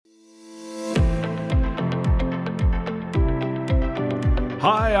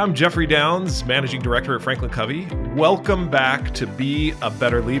Hi, I'm Jeffrey Downs, Managing Director at Franklin Covey. Welcome back to Be a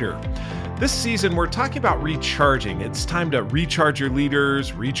Better Leader. This season, we're talking about recharging. It's time to recharge your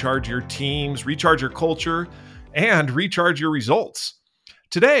leaders, recharge your teams, recharge your culture, and recharge your results.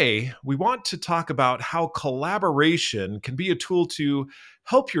 Today, we want to talk about how collaboration can be a tool to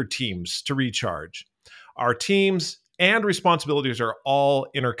help your teams to recharge. Our teams and responsibilities are all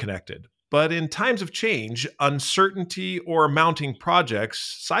interconnected. But in times of change, uncertainty, or mounting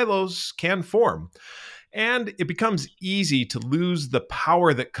projects, silos can form. And it becomes easy to lose the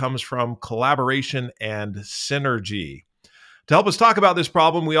power that comes from collaboration and synergy. To help us talk about this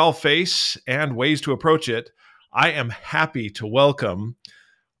problem we all face and ways to approach it, I am happy to welcome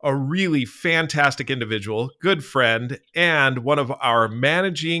a really fantastic individual, good friend, and one of our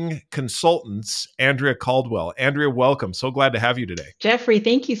managing consultants, Andrea Caldwell. Andrea, welcome. So glad to have you today. Jeffrey,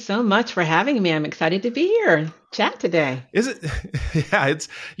 thank you so much for having me. I'm excited to be here and chat today. Is it? Yeah,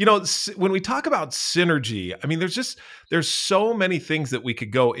 when we talk about synergy, I mean, there's so many things that we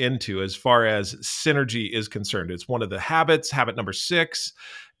could go into as far as synergy is concerned. It's one of the habits, habit number 6.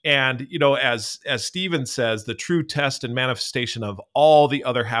 And, as Stephen says, the true test and manifestation of all the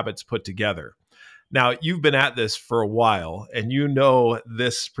other habits put together. Now, you've been at this for a while and you know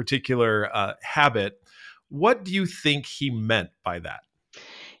this particular habit. What do you think he meant by that?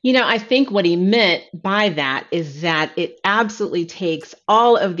 I think what he meant by that is that it absolutely takes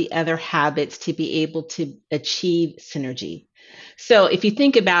all of the other habits to be able to achieve synergy. So if you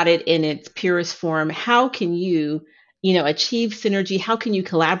think about it in its purest form, how can you achieve synergy? How can you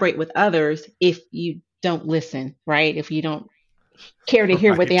collaborate with others if you don't listen, right? If you don't care to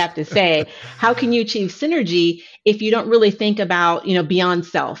hear what they Right. have to say. How can you achieve synergy if you don't really think about, beyond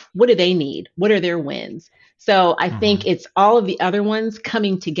self? What do they need? What are their wins? So I think Mhm. it's all of the other ones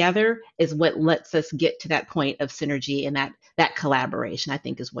coming together is what lets us get to that point of synergy and that collaboration, I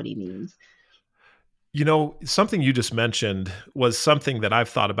think is what he means. Something you just mentioned was something that I've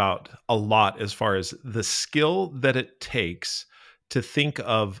thought about a lot as far as the skill that it takes to think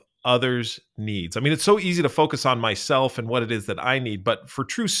of others' needs. I mean, it's so easy to focus on myself and what it is that I need, but for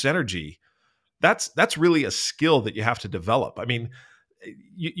true synergy, that's really a skill that you have to develop. I mean,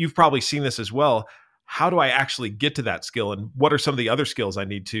 you've probably seen this as well. How do I actually get to that skill, and what are some of the other skills I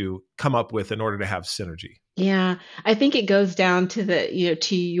need to come up with in order to have synergy? Yeah, I think it goes down to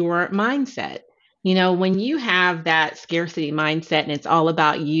to your mindset. When you have that scarcity mindset and it's all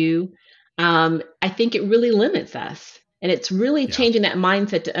about you, I think it really limits us. And it's really Yeah. changing that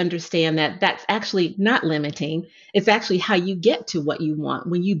mindset to understand that that's actually not limiting. It's actually how you get to what you want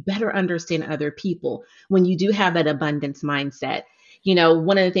when you better understand other people, when you do have that abundance mindset.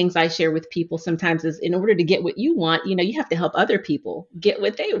 One of the things I share with people sometimes is in order to get what you want, you have to help other people get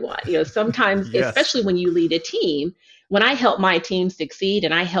what they want. Sometimes, Yes. especially when you lead a team, when I help my team succeed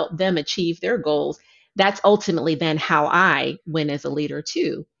and I help them achieve their goals, that's ultimately then how I win as a leader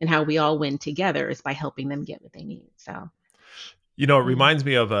too. And how we all win together is by helping them get what they need. So, It yeah. reminds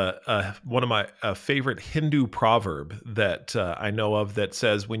me of one of my favorite Hindu proverb that I know of that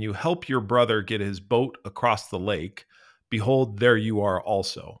says, "When you help your brother get his boat across the lake, behold, there you are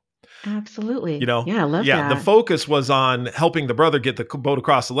also." Absolutely. Yeah, I love Yeah, the that. focus was on helping the brother get the boat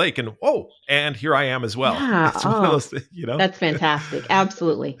across the lake, and and here I am as well. Yeah. It's one of Oh, those things. that's fantastic.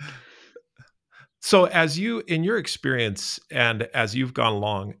 Absolutely. So, as you, in your experience and as you've gone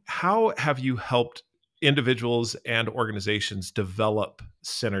along, how have you helped individuals and organizations develop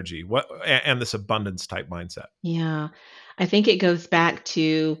synergy? And this abundance type mindset? Yeah. I think it goes back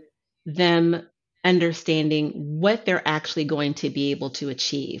to them understanding what they're actually going to be able to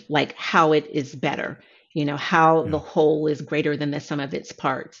achieve, like how it is better, how the Yeah, whole is greater than the sum of its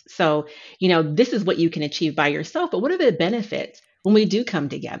parts. So, this is what you can achieve by yourself, but what are the benefits when we do come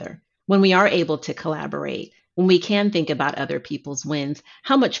together, when we are able to collaborate, when we can think about other people's wins?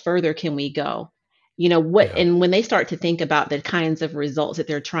 How much further can we go? yeah, And when they start to think about the kinds of results that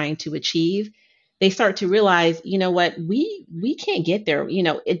they're trying to achieve, they start to realize, what, we can't get there.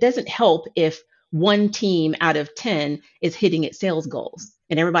 It doesn't help if one team out of 10 is hitting its sales goals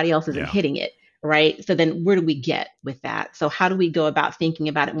and everybody else isn't yeah. hitting it, right? So then where do we get with that? So how do we go about thinking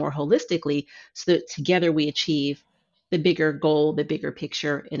about it more holistically so that together we achieve the bigger goal, the bigger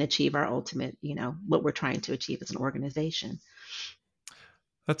picture, and achieve our ultimate, what we're trying to achieve as an organization.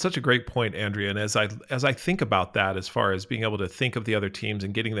 That's such a great point, Andrea. And as I think about that, as far as being able to think of the other teams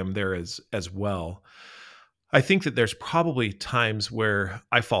and getting them there as well, I think that there's probably times where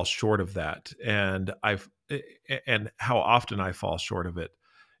I fall short of that, and how often I fall short of it.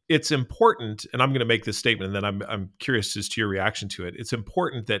 It's important, and I'm going to make this statement, and then I'm curious as to your reaction to it. It's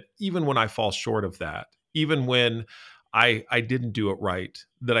important that even when I fall short of that, even when I didn't do it right,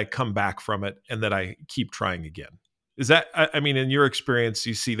 that I come back from it and that I keep trying again. Is that, I mean, in your experience,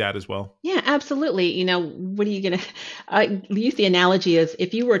 you see that as well? Yeah, absolutely. What are you going to use the analogy as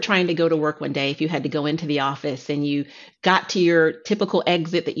if you were trying to go to work one day, if you had to go into the office and you got to your typical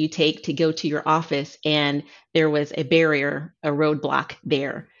exit that you take to go to your office and there was a barrier, a roadblock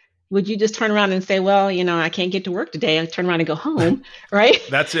there. Would you just turn around and say, well, I can't get to work today. I turn around and go home, right?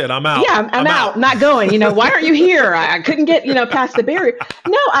 That's it. I'm out. Yeah, I'm out, not going. Why aren't you here? I couldn't get, past the barrier.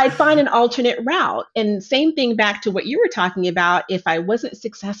 No, I'd find an alternate route. And same thing back to what you were talking about. If I wasn't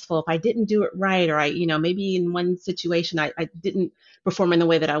successful, if I didn't do it right, or maybe in one situation I didn't perform in the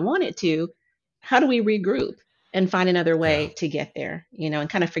way that I wanted to, how do we regroup and find another Yeah. way to get there, and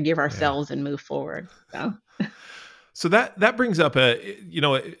kind of forgive ourselves and move forward. So that brings up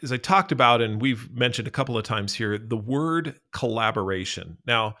as I talked about, and we've mentioned a couple of times here, the word collaboration.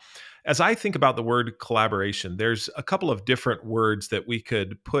 Now, as I think about the word collaboration, there's a couple of different words that we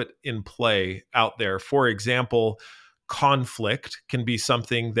could put in play out there. For example, conflict can be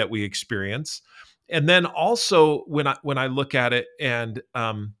something that we experience. And then also when I look at it, and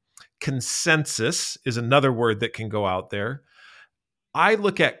consensus is another word that can go out there. I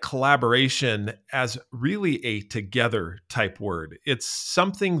look at collaboration as really a together type word. It's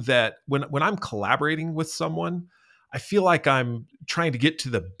something that when I'm collaborating with someone, I feel like I'm trying to get to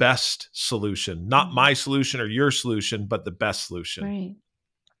the best solution, not my solution or your solution, but the best solution. Right,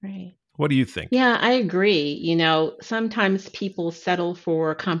 right. What do you think? Yeah, I agree. Sometimes people settle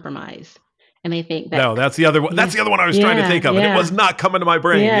for compromise and they think that, No, that's the other one. That's yeah, the other one I was trying to yeah, think of, and it was yeah. not coming to my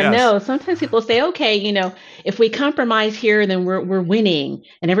brain. Yeah, Yes. no. Sometimes people say, okay, if we compromise here, then we're winning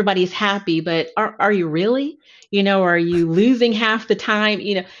and everybody's happy. But are you really? Are you losing half the time?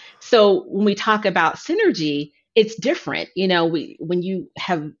 So when we talk about synergy, it's different. When you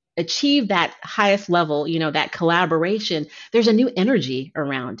have achieved that highest level, that collaboration, there's a new energy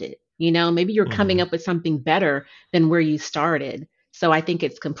around it. Maybe you're coming Mhm. up with something better than where you started. So I think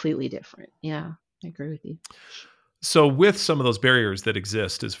it's completely different. Yeah, I agree with you. So, with some of those barriers that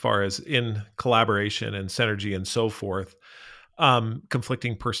exist as far as in collaboration and synergy and so forth,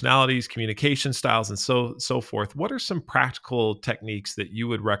 conflicting personalities, communication styles, and so forth, what are some practical techniques that you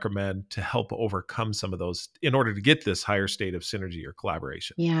would recommend to help overcome some of those in order to get this higher state of synergy or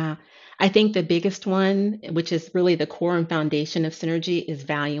collaboration? Yeah, I think the biggest one, which is really the core and foundation of synergy, is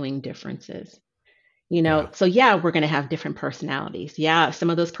valuing differences. Yeah. So yeah, we're going to have different personalities. Yeah, some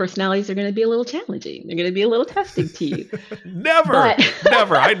of those personalities are going to be a little challenging. They're going to be a little testing to you. Never, But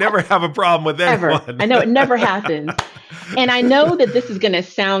never. I never have a problem with ever, anyone. I know it never happens. And I know that this is going to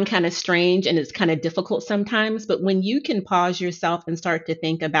sound kind of strange and it's kind of difficult sometimes, but when you can pause yourself and start to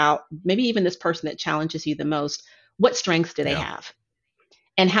think about maybe even this person that challenges you the most, what strengths do they Yeah. have?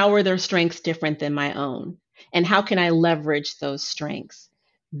 And how are their strengths different than my own? And how can I leverage those strengths?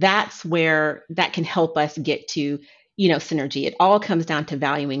 That's where that can help us get to, synergy. It all comes down to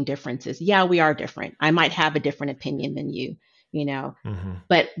valuing differences. Yeah, we are different. I might have a different opinion than you know, Hmm.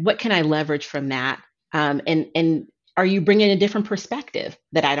 but what can I leverage from that? And are you bringing a different perspective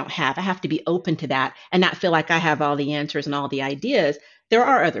that I don't have? I have to be open to that and not feel like I have all the answers and all the ideas. There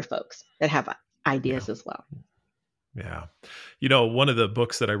are other folks that have Yeah. ideas as well. Yeah. One of the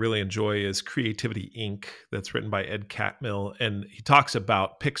books that I really enjoy is Creativity Inc. that's written by Ed Catmull. And he talks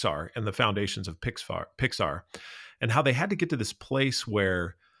about Pixar and the foundations of Pixar and how they had to get to this place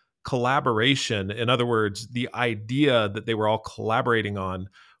where collaboration, in other words, the idea that they were all collaborating on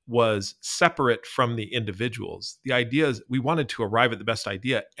was separate from the individuals. The idea is we wanted to arrive at the best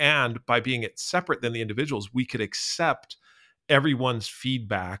idea. And by being it separate than the individuals, we could accept everyone's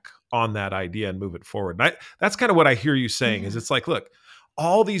feedback on that idea and move it forward. And that's kind of what I hear you saying is Yeah. it's like, look,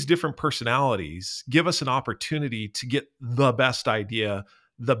 all these different personalities give us an opportunity to get the best idea,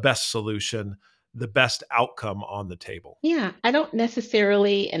 the best solution, the best outcome on the table. Yeah, I don't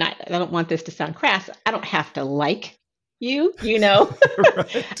necessarily, and I don't want this to sound crass, I don't have to like you.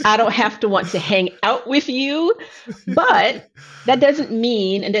 Right? I don't have to want to hang out with you, but that doesn't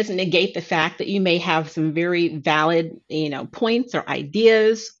mean and doesn't negate the fact that you may have some very valid, points or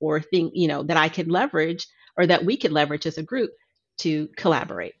ideas or that I could leverage or that we could leverage as a group to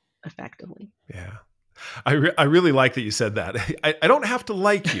collaborate effectively. Yeah. I really like that you said that. I don't have to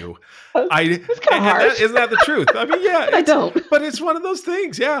like you. I It's kind of and that harsh, isn't that the truth? I mean, yeah, but I don't. but it's one of those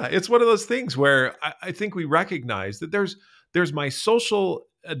things. Yeah, it's one of those things where I think we recognize that there's my social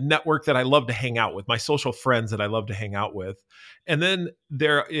network that I love to hang out with, my social friends that I love to hang out with, and then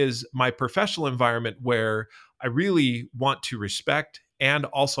there is my professional environment where I really want to respect and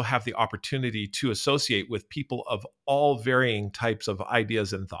also have the opportunity to associate with people of all varying types of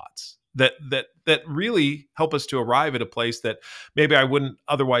ideas and thoughts. that really help us to arrive at a place that maybe I wouldn't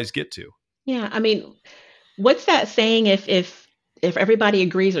otherwise get to. Yeah, I mean, what's that saying? If everybody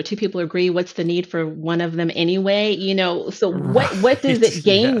agrees or two people agree, what's the need for one of them anyway? So what does Right. it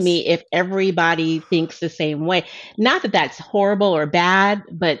gain Yes. me if everybody thinks the same way? Not that that's horrible or bad,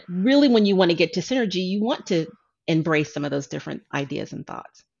 but really when you want to get to synergy, you want to embrace some of those different ideas and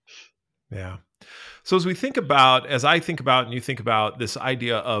thoughts. Yeah. So as I think about and you think about this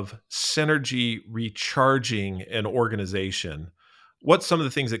idea of synergy recharging an organization, what's some of the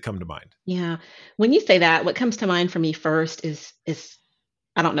things that come to mind? Yeah. When you say that, what comes to mind for me first is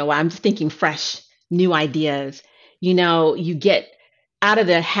I don't know why, I'm just thinking fresh, new ideas. You get out of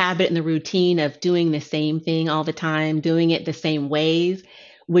the habit and the routine of doing the same thing all the time, doing it the same ways,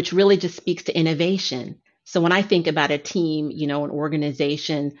 which really just speaks to innovation. So when I think about a team, an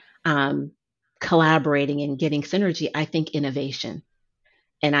organization, um, collaborating and getting synergy, I think innovation.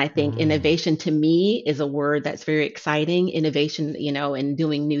 And I think Mm, innovation to me is a word that's very exciting. Innovation, and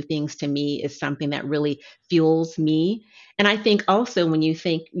doing new things to me is something that really fuels me. And I think also when you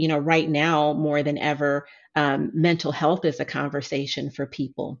think, right now more than ever, mental health is a conversation for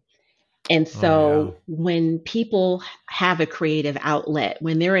people. And oh yeah. so when people have a creative outlet,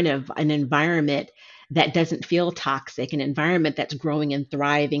 when they're in an environment that doesn't feel toxic, an environment that's growing and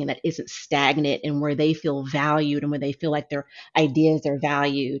thriving and that isn't stagnant, and where they feel valued and where they feel like their ideas are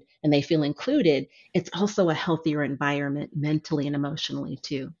valued and they feel included, it's also a healthier environment mentally and emotionally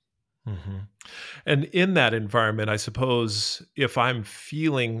too. hmm And in that environment, I suppose if I'm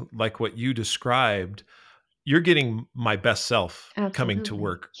feeling like what you described, you're getting my best self coming to Absolutely.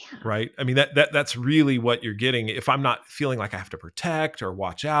 work, Yeah. right? I mean, that's really what you're getting. If I'm not feeling like I have to protect or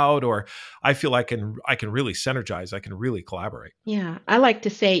watch out, or I feel I can really synergize, I can really collaborate. Yeah, I like to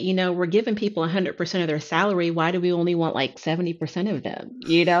say, we're giving people 100% of their salary. Why do we only want like 70% of them?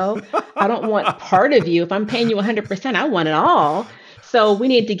 I don't want part of you. If I'm paying you 100%, I want it all. So we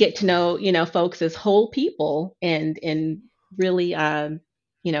need to get to know, folks as whole people and really,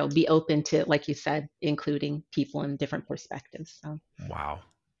 be open to, like you said, including people in different perspectives. So, Wow.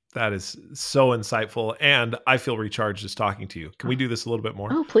 That is so insightful, and I feel recharged just talking to you. Can we oh, do this a little bit more?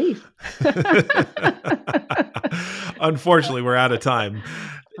 oh, please. Unfortunately, we're out of time.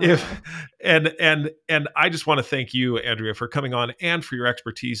 Oh, If and I just want to thank you, Andrea, for coming on and for your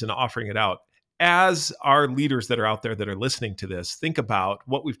expertise and offering it out. As our leaders that are out there that are listening to this, think about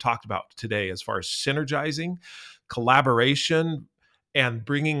what we've talked about today as far as synergizing, collaboration, and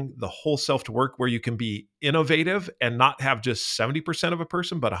bringing the whole self to work where you can be innovative and not have just 70% of a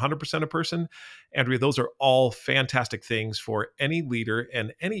person, but 100% a person. Andrea, those are all fantastic things for any leader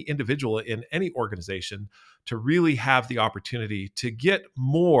and any individual in any organization to really have the opportunity to get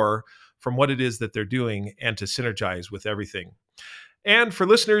more from what it is that they're doing and to synergize with everything. And for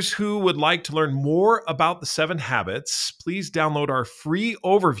listeners who would like to learn more about the 7 habits, please download our free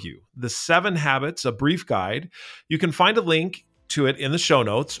overview, The 7 Habits, a brief guide. You can find a link to it in the show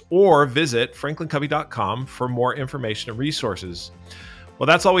notes or visit franklincovey.com for more information and resources. Well,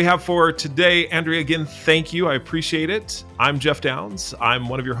 that's all we have for today. Andrea, again, thank you. I appreciate it. I'm Jeff Downs. I'm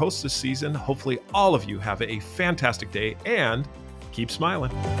one of your hosts this season. Hopefully, all of you have a fantastic day and keep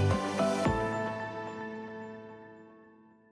smiling.